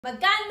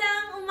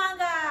Magandang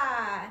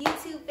umaga,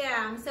 YouTube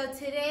fam. So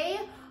today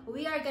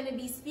we are going to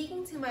be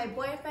speaking to my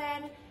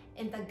boyfriend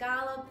in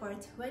Tagalog for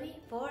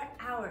 24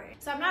 hours.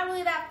 So I'm not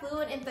really that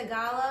fluent in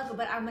Tagalog,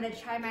 but I'm going to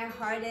try my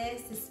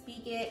hardest to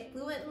speak it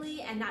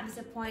fluently and not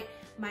disappoint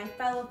my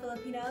fellow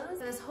Filipinos.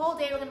 So this whole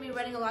day we're going to be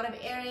running a lot of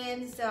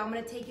errands, so I'm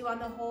going to take you on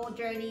the whole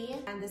journey.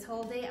 And this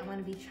whole day I'm going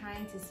to be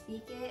trying to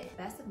speak it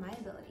best of my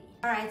ability.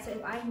 Alright, so if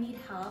I need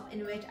help,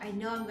 in which I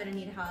know I'm going to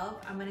need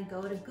help, I'm going to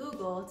go to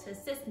Google to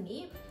assist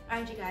me.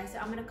 Alright you guys, so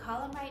I'm going to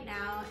call him right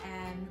now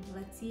and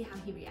let's see how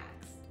he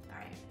reacts.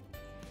 Alright.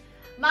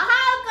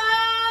 Mahal ka!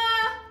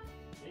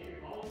 Hey, you're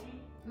calling me?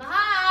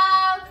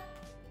 Mahal!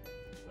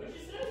 What'd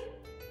you say?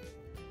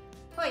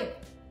 Hoy!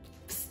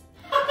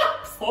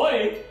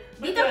 Hoy!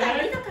 What Dito the ka,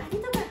 heck? dito ka,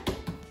 dito ka.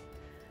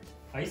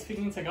 Why are you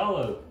speaking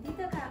Tagalog?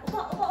 Dito ka.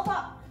 Upo.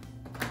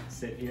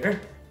 Sit here.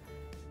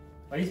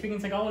 What are you speaking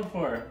Tagalog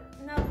for?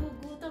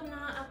 Nagugutom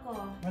na ako.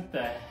 What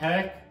the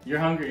heck? You're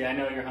hungry. I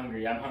know you're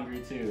hungry. I'm hungry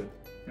too.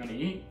 You want to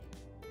eat?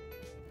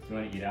 You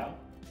want to eat out?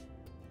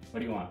 What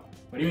do you want?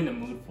 What are you in the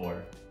mood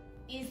for?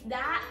 Is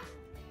that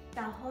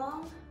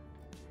tahong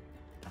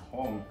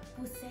Home.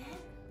 puset?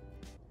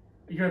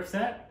 You're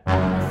upset?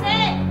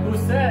 Puset!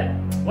 Who's that?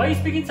 Why are you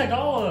speaking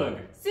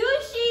Tagalog?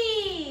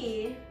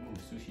 Sushi! Ooh,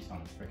 sushi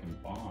sounds freaking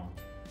bomb.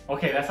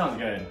 Okay, that sounds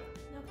good.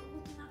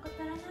 Nagugutom na ako.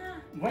 Tara na.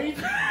 Why are you,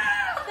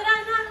 Tara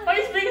na. why are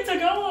you speaking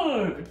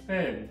Tagalog?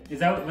 Babe, is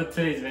that what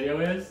today's video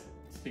is?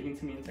 Speaking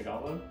to me in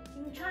Tagalog?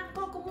 Yung chan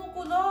ko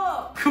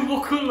kumukulo.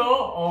 Kumukulo?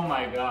 Oh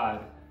my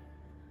god.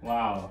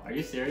 Wow. Are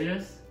you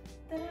serious?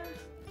 Tara.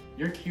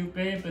 You're cute,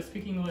 babe, but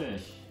speak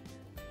English.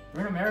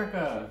 We're in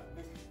America.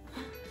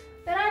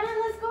 Tara na,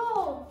 let's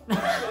go.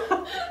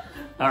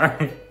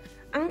 Alright.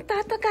 Ang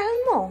tatagal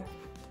mo.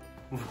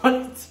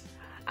 What?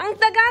 Ang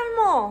tagal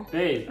mo.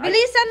 Babe,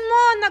 Bilisan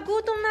mo,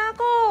 nagutom na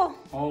ako.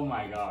 oh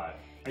my god.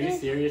 Are you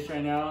serious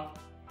right now?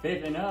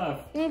 Babe,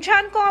 enough. Yung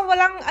tiyan ko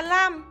walang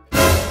alam.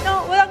 No,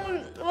 walang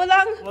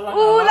Walang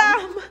ulam.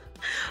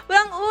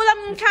 Walang ulam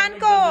yung tiyan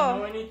ko. Doesn't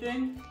know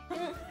anything?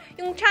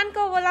 Yung tiyan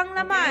ko walang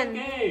laman.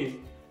 Okay.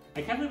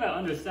 I can't believe I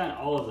understand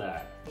all of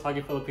that.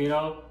 Talking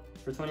Filipino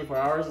for 24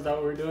 hours, is that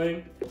what we're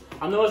doing?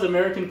 I'm the most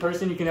American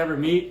person you can ever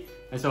meet,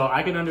 and so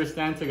I can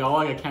understand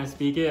Tagalog. I can't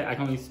speak it. I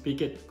can only speak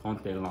it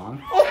konti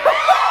lang. You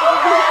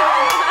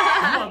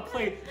wanna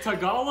play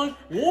Tagalog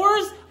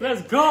Wars?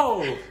 Let's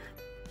go!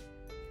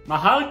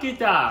 Mahal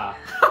kita!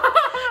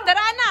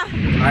 Tara na.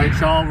 Alright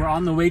y'all, we're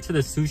on the way to the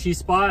sushi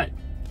spot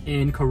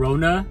in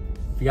Corona.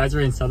 If you guys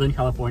are in Southern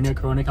California,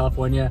 Corona,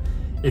 California,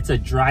 it's a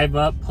drive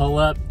up, pull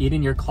up, eat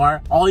in your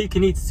car, all you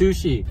can eat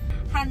sushi.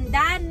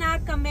 Handa na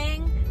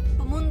kaming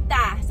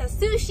pumunta sa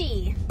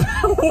sushi.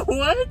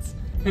 What?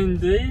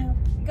 Hindi?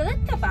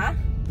 Galit ka ba?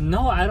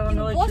 No, I don't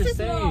know what you're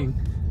Boses saying.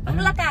 mo. Ang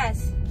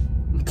lakas.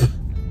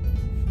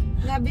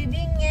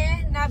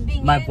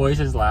 Nabingi. My voice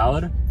is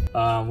loud.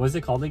 What's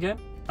it called again?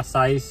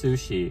 Acai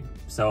Sushi.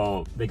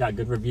 So they got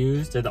good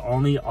reviews. They're the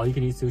only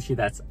all-you-can-eat sushi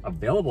that's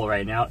available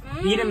right now.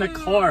 Eat in the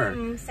car.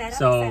 Sarap,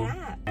 So,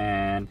 sarap.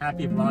 and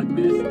happy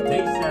Vlogmas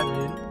Day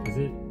 7. Is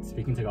it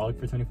speaking Tagalog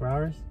for 24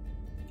 hours?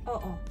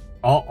 Oo.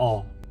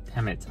 Oh,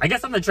 damn it. I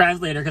guess I'm the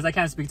translator because I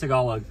can't speak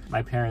Tagalog.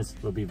 My parents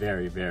will be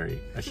very, very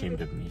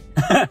ashamed of me.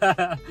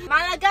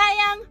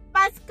 Maligayang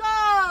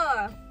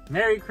Pasko!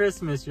 Merry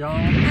Christmas, y'all.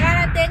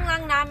 Kararating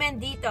lang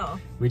namin dito.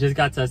 We just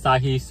got to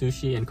Asahi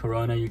Sushi in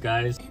Corona, you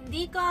guys.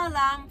 Hindi ko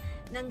alam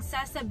nang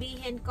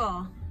sasabihin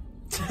ko.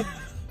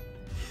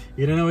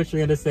 You don't know what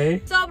you're gonna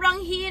say? Sobrang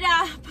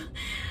hirap.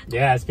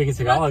 Yeah, speaking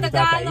Tagalog is not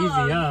that Tagalog.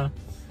 easy, huh?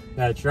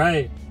 That's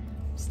right.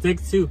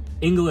 Stick to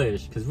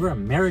English, because we're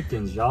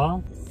Americans,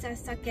 y'all.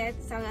 Sasakit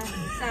sa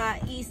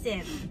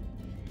isip.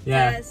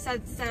 Yeah. Sa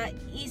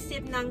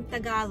isip ng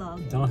Tagalog.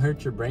 Don't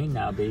hurt your brain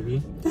now,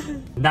 baby.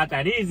 Not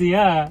that easy,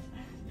 huh?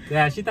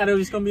 Yeah, she thought it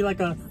was gonna be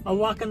like a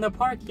walk in the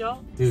park,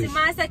 y'all. Dude.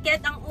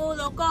 Sumasakit ang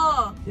ulo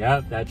ko.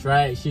 Yep, that's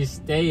right. She's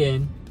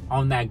staying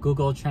on that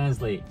Google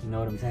Translate. You know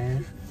what I'm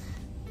saying?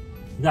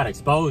 You got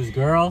exposed,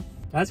 girl.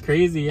 That's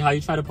crazy how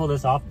you try to pull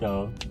this off,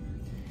 though.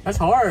 That's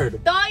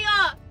hard. Toyo!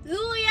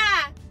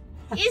 Luya!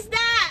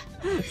 Isda!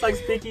 It's like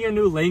speaking a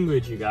new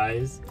language, you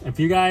guys. If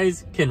you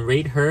guys can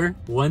rate her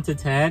 1 to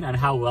 10 on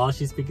how well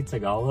she's speaking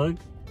Tagalog,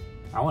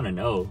 I want to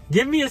know.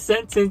 Give me a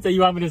sentence that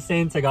you want me to say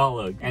in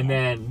Tagalog, and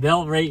then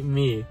they'll rate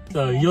me.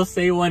 So you'll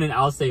say one and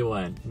I'll say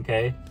one,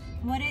 okay?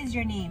 What is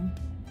your name?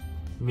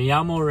 Me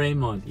llamo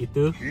Raymond. ¿Y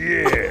tú?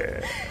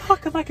 Yeah. How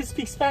come I can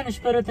speak Spanish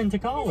better than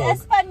Tagalog?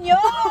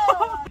 Espanyol!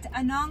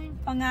 Anong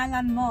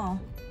pangalan mo?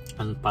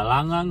 Ang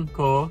palangan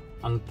ko,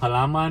 ang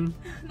palaman,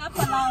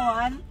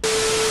 Napalawan?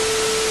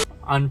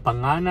 ang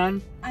panganan,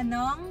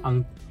 Anong?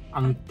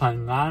 ang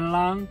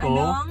pangalan ko,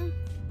 Anong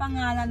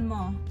pangalan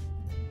mo?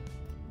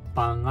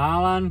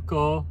 pangalan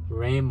ko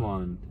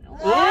Raymond.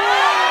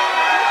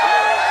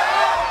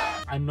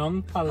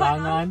 Anong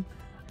palangan?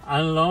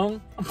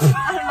 Anong?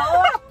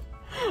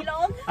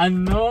 Ilong?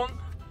 Anong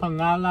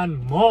pangalan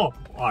mo?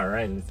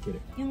 Alright, let's get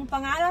it. Yung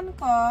pangalan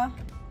ko,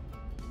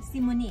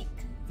 si Monique.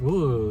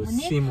 Ooh,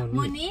 si Monique.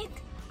 Monique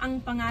ang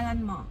pangalan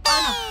mo.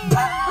 Ano?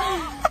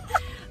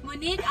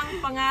 Monique ang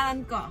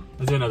pangalan ko.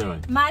 Let's do another one.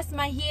 Mas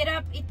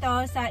mahirap ito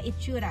sa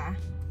itsura.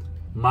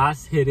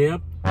 Mas hirap.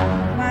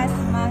 Mas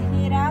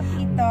mahirap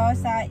ito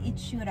sa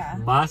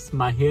itsura. Mas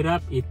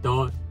mahirap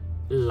ito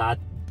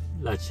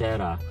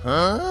lachera.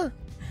 Huh?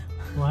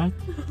 What?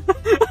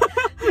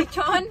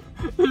 Lechon?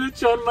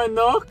 Lechon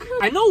manok?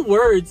 I know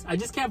words, I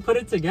just can't put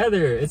it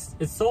together. It's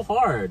so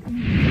hard.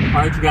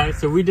 Alright you guys,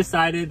 so we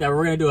decided that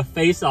we're gonna do a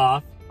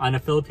face-off on a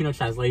Filipino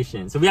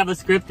translation. So we have a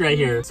script right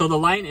here. So the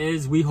line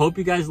is, we hope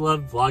you guys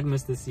love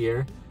Vlogmas this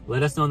year.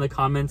 Let us know in the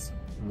comments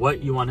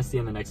what you want to see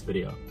in the next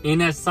video.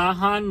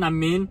 Inasahan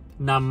namin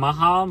na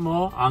mahal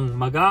mo ang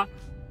mga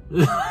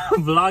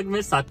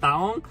Vlogmas sa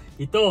taong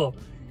ito.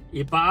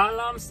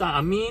 Ipaalam sa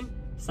amin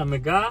sa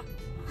mga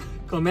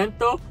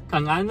komento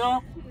kung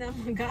ano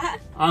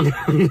ang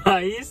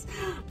nais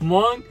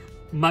mong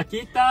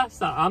makita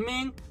sa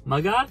aming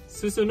mga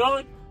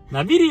susunod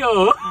na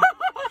video.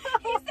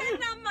 Isa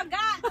na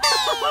maga!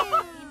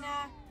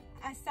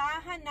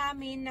 Inaasahan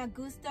namin na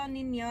gusto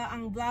ninyo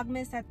ang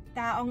Vlogmas sa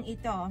taong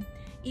ito.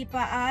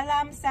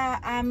 Ipaalam sa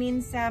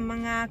amin sa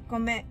mga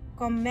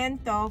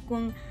komento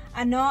kung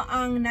ano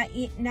ang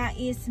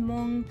nais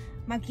mong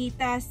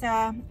makita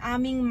sa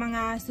aming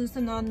mga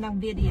susunod na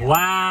video.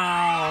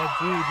 Wow,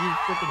 dude, you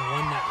freaking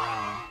won that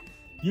round.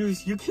 You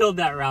killed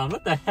that round.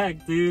 What the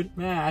heck, dude?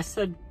 Man, I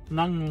said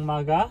nang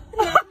maga.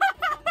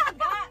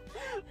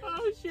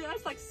 Oh shit,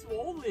 that's like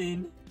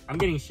swollen. I'm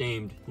getting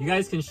shamed. You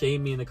guys can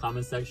shame me in the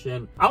comment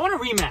section. I want a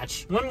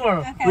rematch. One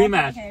more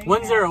rematch. Okay,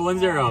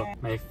 1-0, 1-0.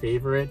 My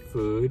favorite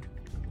food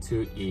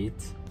to eat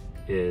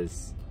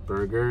is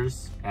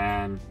burgers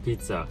and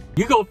pizza.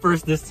 You go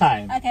first this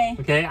time. Okay.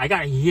 Okay, I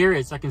gotta hear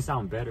it so I can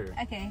sound better.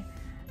 Okay.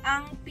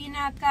 Ang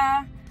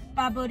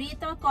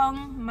pinaka-paborito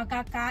kong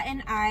makakain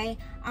ay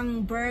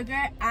ang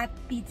burger at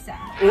pizza.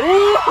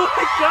 Oh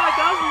my god,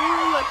 that was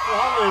really like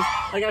flawless.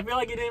 Like I feel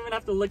like you didn't even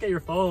have to look at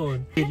your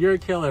phone. Dude, you're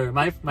a killer.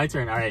 My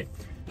turn. All right.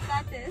 You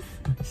got this.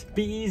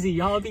 Be easy,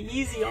 y'all. Be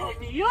easy on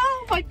me. Oh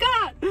my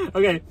god.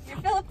 Okay.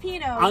 You're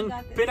Filipino. Ang You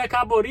got this.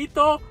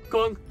 pinaka-paborito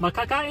kong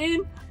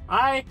makakain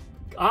ay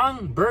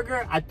ang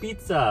burger at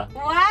pizza.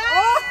 Wow!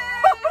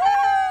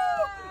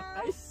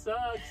 I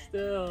suck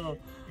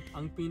still.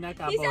 Ang He said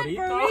pinaka-paborito.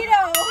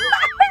 burrito.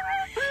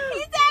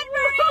 He said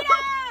burrito.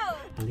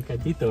 Halika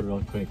dito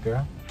real quick,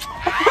 girl.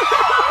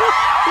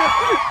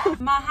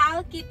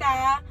 Mahal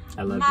kita.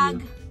 I love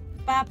you.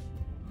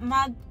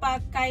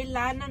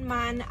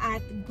 Magpakailanman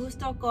at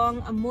gusto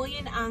kong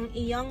amuyin ang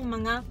iyong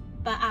mga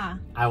paa.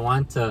 I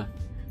want to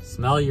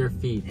smell your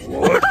feet.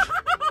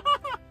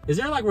 Is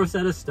there like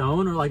Rosetta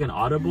Stone or like an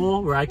Audible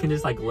where I can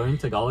just like learn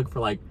Tagalog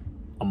for like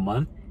a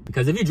month?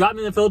 Because if you drop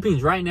me in the Philippines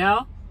right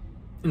now,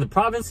 in the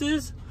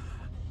provinces,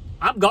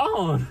 I'm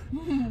gone.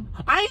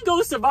 I ain't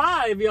gonna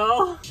survive,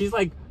 yo. She's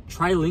like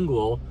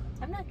trilingual.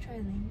 I'm not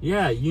trilingual.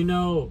 Yeah, you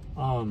know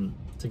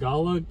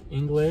Tagalog,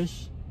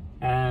 English,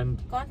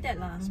 and Konti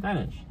lang.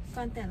 Spanish.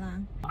 Konti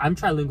lang. I'm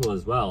trilingual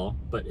as well,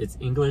 but it's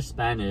English,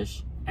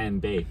 Spanish,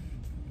 and Bay.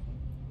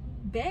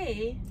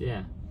 Bay?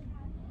 Yeah.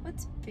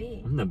 What's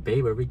bay? I'm the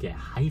Bay where we get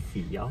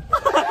hyphy, yo.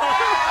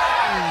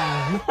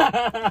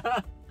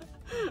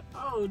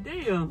 Oh,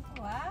 damn.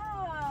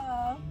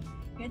 Wow.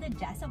 You're the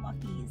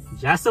Jassawakis.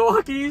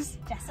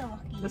 Jassawakis?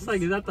 Jassawakis. That's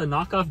like, is that the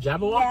knockoff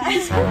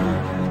Jabberwockies?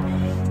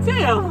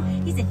 Damn.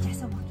 He's a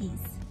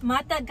Jassawakis.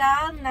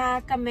 Matagal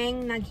na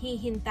kaming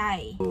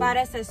naghihintay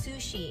para sa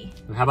sushi.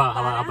 How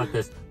about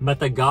this?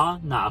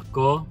 Matagal na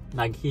ako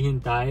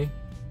naghihintay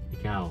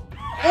ikaw.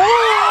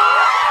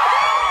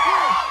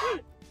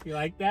 You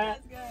like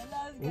that?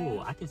 That's good. Ooh,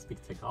 I can speak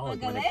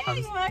Tagalog when it Magaling,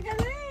 comes.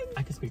 magaling.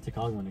 I can speak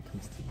Tagalog when it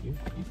comes to you.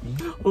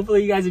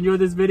 Hopefully you guys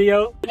enjoyed this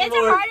video. It's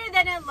harder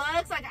than it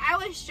looks. Like I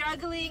was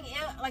struggling.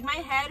 Like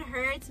my head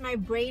hurts, my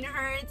brain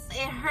hurts.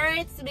 It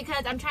hurts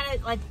because I'm trying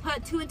to like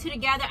put two and two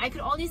together. I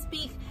could only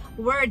speak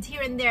words here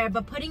and there,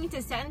 but putting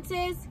into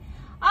sentences,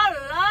 I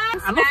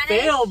love I'm Spanish.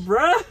 a fail,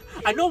 bruh.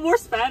 I know more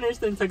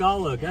Spanish than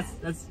Tagalog.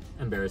 That's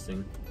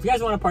embarrassing. If you guys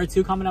want a part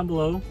 2, comment down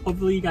below.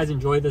 Hopefully you guys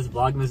enjoyed this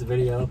Vlogmas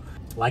video.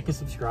 Like and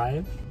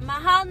subscribe.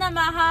 Mahal na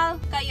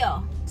mahal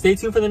kayo. Stay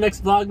tuned for the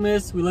next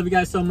Vlogmas. We love you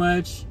guys so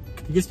much.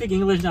 You can speak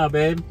English now,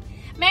 babe.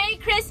 Merry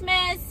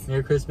Christmas.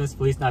 Merry Christmas.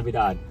 Feliz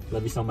Navidad.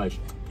 Love you so much.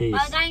 Peace.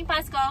 Maligayang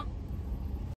Pasko.